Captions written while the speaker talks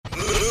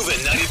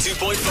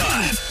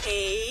92.5.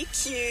 Hey,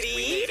 cutie.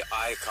 We made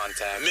eye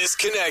contact.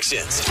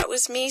 Misconnections. That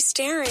was me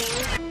staring.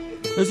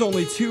 There's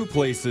only two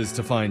places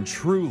to find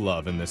true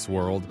love in this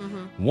world.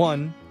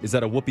 One is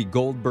at a Whoopi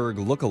Goldberg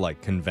lookalike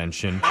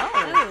convention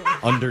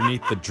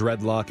underneath the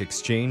dreadlock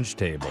exchange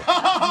table.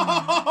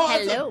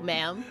 Hello,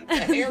 ma'am. A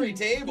hairy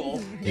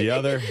table. The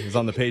other is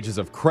on the pages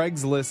of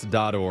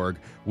Craigslist.org.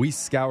 We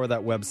scour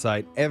that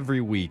website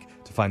every week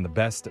to find the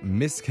best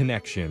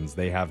misconnections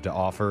they have to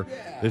offer.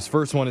 This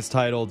first one is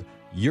titled,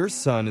 Your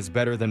Son is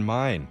Better Than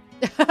Mine.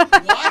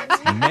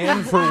 What?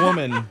 Man for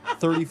woman,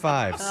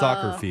 35,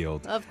 soccer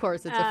field. Of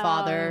course, it's a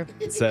father.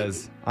 It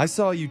says, I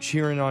saw you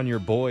cheering on your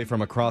boy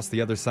from across the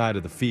other side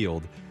of the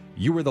field.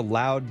 You were the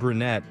loud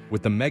brunette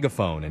with the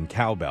megaphone and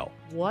cowbell.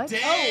 What?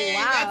 Dang,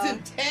 that's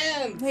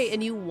intense. Wait,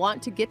 and you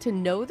want to get to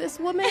know this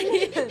woman?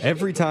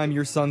 Every time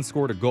your son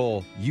scored a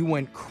goal, you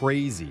went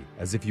crazy,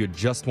 as if you had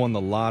just won the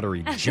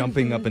lottery,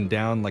 jumping up and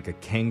down like a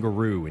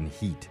kangaroo in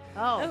heat.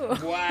 Oh.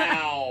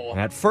 Wow.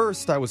 At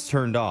first, I was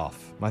turned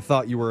off. I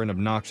thought you were an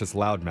obnoxious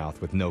loudmouth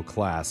with no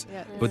class.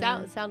 Yeah, But-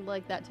 sounded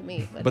like that to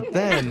me. But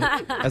then,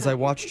 as I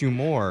watched you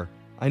more,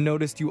 I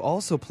noticed you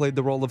also played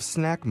the role of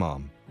snack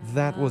mom.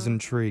 That was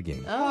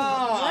intriguing.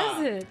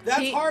 Was it?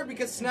 That's He- hard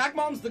because Snack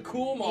Mom's the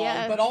cool mom,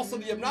 Yeah. but also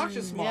the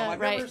obnoxious mom. Yeah, I've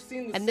right. never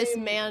seen the And same. this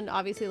man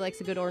obviously likes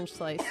a good orange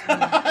slice.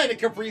 and a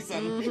Capri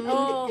Sun.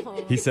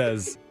 Oh. He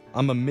says,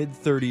 I'm a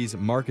mid-30s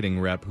marketing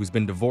rep who's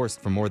been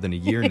divorced for more than a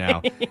year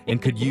now and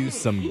could use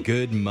some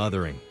good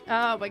mothering.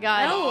 Oh my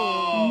God.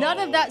 Oh. None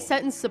of that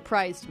sentence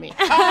surprised me.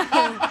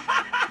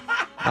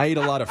 I eat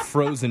a lot of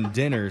frozen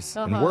dinners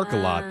and work a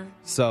lot,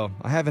 so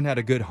I haven't had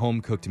a good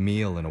home-cooked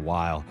meal in a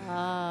while.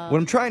 What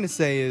I'm trying to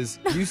say is,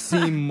 you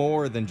seem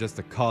more than just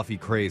a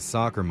coffee-crazed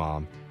soccer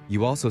mom.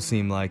 You also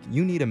seem like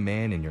you need a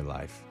man in your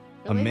life.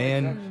 A Really?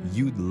 man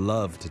you'd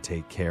love to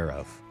take care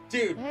of.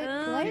 Dude,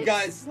 What? you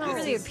guys, It's not this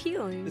really is-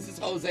 appealing. This is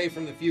Jose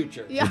from the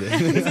future. Yeah.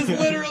 This is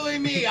literally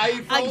me. I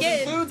eat frozen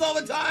get it. foods all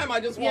the time.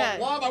 I just want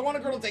Yeah. love. I want a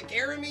girl to take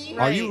care of me.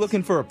 Are you Right.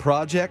 looking for a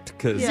project?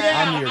 Because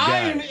Yeah, I'm your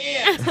I'm guy.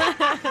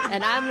 it.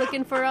 And I'm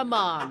looking for a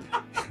mom.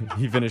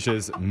 He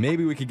finishes,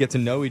 maybe we could get to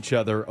know each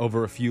other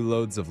over a few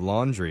loads of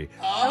laundry.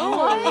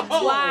 Oh.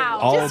 Wow.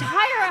 I'll, Just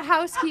hire a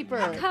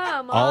housekeeper.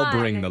 Come on. I'll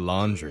bring the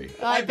laundry.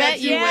 I bet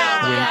you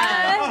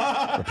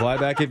Yeah. will. Reply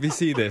back if you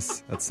see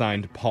this. That's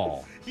signed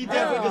Paul. He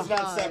definitely does not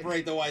God.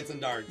 separate the whites and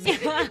darks.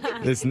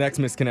 This next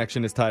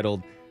misconnection is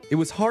titled, It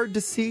Was Hard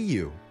to See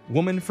You.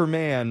 Woman for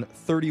Man,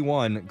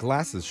 31,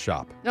 glasses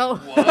shop. No.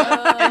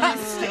 And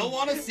you still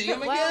want to see him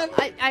Well,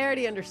 again? I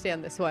already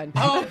understand this one.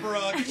 Oh,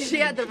 Brooke. She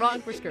had the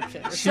wrong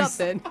prescription or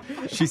something.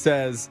 She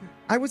says,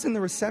 I was in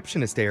the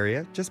receptionist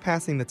area, just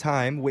passing the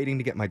time, waiting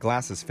to get my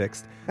glasses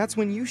fixed. That's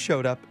when you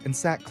showed up and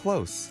sat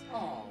close.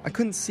 I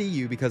couldn't see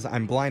you because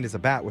I'm blind as a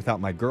bat without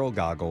my girl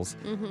goggles,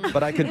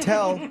 but I could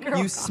tell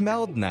you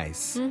smelled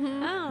nice,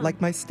 Oh.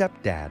 like my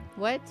stepdad.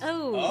 What?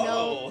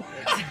 Oh.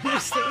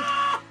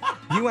 Oh.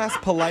 You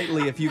asked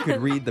politely if you could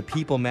read the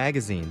People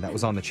magazine that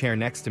was on the chair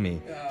next to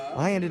me.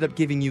 I ended up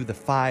giving you the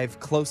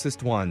 5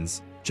 closest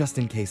ones, just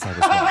in case I was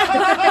wrong.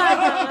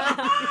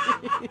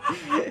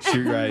 She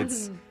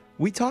writes,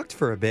 We talked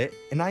for a bit,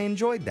 and I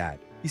enjoyed that.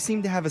 You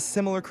seem to have a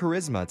similar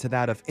charisma to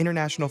that of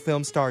international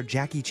film star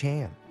Jackie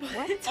Chan. Oh,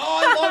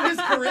 I love his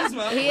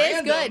charisma. He is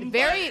Random, good. but-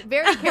 Very,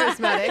 very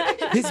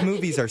charismatic. His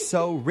movies are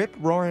so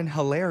rip-roaring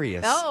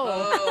hilarious.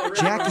 Oh. Oh, Rick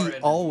Jackie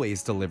Warren.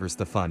 always delivers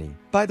the funny.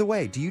 By the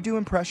way, do you do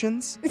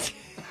impressions?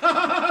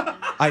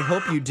 I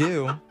hope you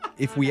do.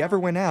 If we ever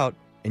went out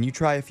and you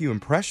try a few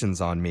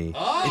impressions on me,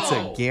 it's a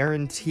Oh.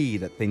 guarantee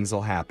that things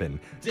will happen.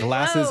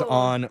 Glasses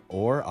on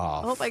or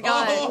off. Oh my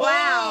God. Oh,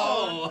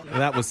 wow. And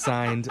that was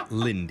signed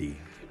Lindy.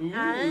 Ooh,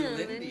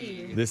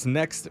 Lindy. This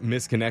next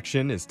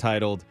misconnection is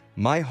titled,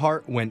 My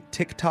Heart Went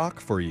Tick-Tock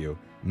for You.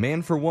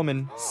 Man for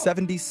Woman,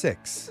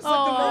 76.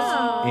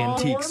 Oh.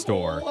 Antique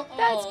store.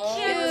 That's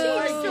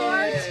Antique store.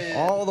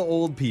 All the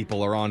old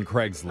people are on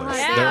Craigslist.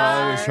 Yeah,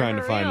 They're always trying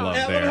to for find real. love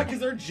Yeah, there. because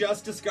they're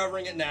just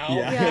discovering it now.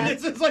 Yeah. Yeah.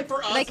 It's just like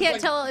for us. They it's can't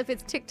like, tell if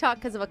it's TikTok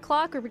because of a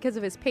clock or because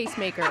of his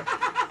pacemaker.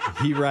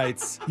 He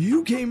writes,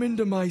 You came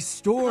into my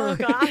store Oh,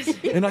 gosh.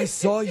 and I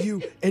saw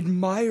you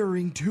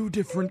admiring 2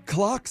 different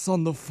clocks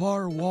on the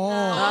far wall.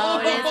 Oh,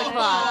 it is a clock.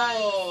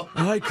 Oh.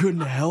 I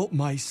couldn't help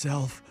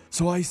myself,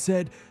 so I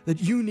said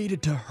that you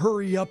needed to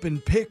hurry up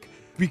and pick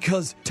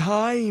because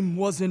time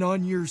wasn't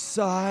on your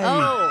side.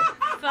 Oh.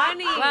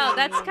 Funny. Wow,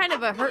 that's kind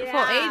of a hurtful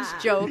Yeah.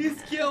 age joke.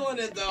 He's killing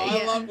it, though.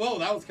 I Yeah. love. Whoa,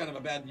 that was kind of a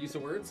bad use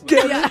of words.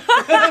 Get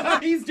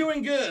it? He's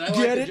doing good. I like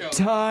Get the it? joke.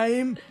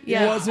 Time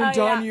Yeah. wasn't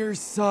Oh, yeah. on your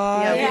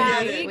side.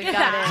 Yeah, get it. we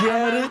got it.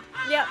 Get it?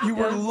 Yep. You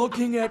were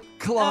looking at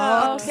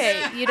clocks.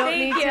 Okay, you don't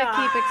Thank need you. to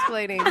keep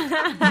explaining.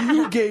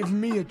 You gave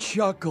me a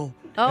chuckle,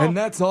 Oh. and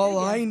that's all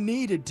I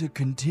needed to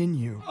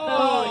continue.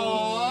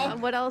 Aw.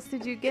 What else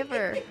did you give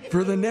her?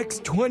 For the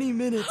next 20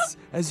 minutes,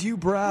 as you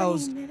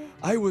browsed,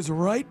 I was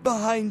right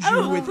behind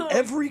you with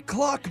every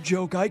clock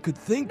joke I could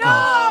think of.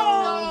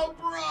 Oh,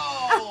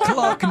 bro.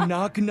 Clock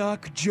knock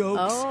knock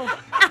jokes. Oh.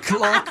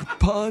 clock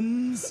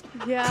puns,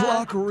 Yeah.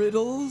 clock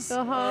riddles.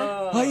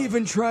 Uh-huh. I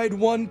even tried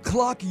one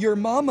clock your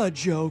mama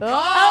joke.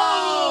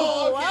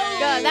 Oh, okay.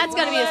 God, that's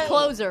gotta be his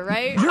closer,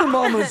 right? Your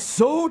mama's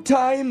so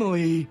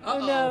timely. Oh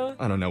no.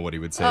 I don't know what he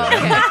would say. Oh, there.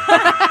 okay.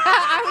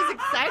 I was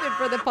excited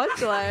for the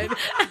punchline.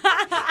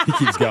 He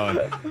keeps going.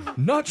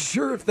 Not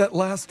sure if that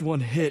last one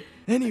hit.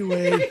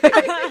 Anyway,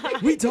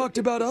 we talked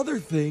about other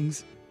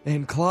things.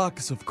 And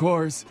clocks, of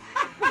course.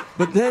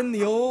 But then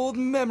the old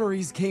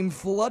memories came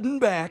flooding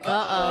back.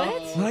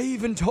 Uh-oh. I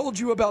even told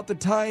you about the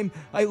time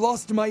I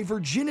lost my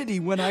virginity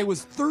when I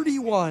was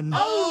 31.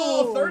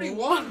 Oh,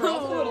 31, bro.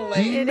 That's a little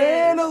late.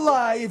 Man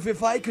alive,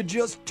 if I could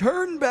just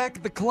turn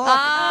back the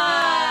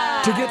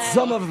clock to get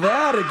some of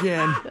that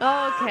again.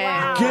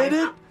 Okay. Get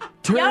it?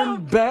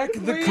 Turn back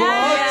the clock.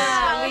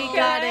 Yeah, we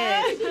got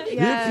it.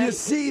 If you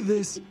see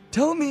this,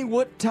 tell me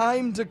what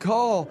time to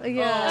call.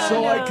 Yeah.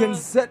 So I can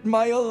set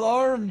my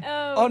alarm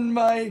Oh. on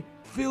my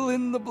fill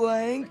in the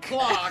blank.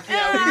 Clock,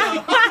 yeah, we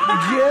know.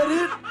 Get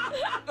it?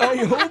 I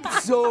hope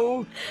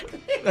so.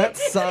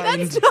 That's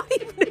signed. Not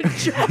even a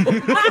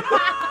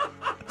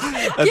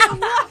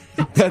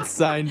joke. That's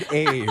signed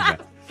Abe.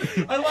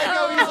 I like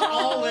how he's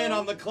all in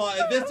on the clock.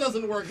 If this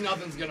doesn't work,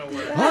 nothing's gonna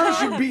work. I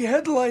should be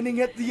headlining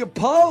at the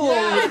Apollo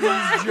with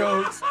these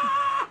jokes.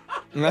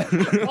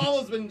 Paul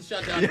has been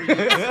shut down for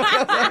years.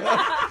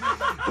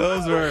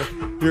 Those were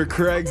your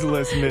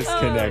Craigslist Those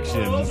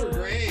misconnections. were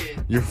great.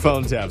 Your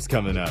phone tap's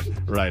coming up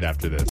right after this.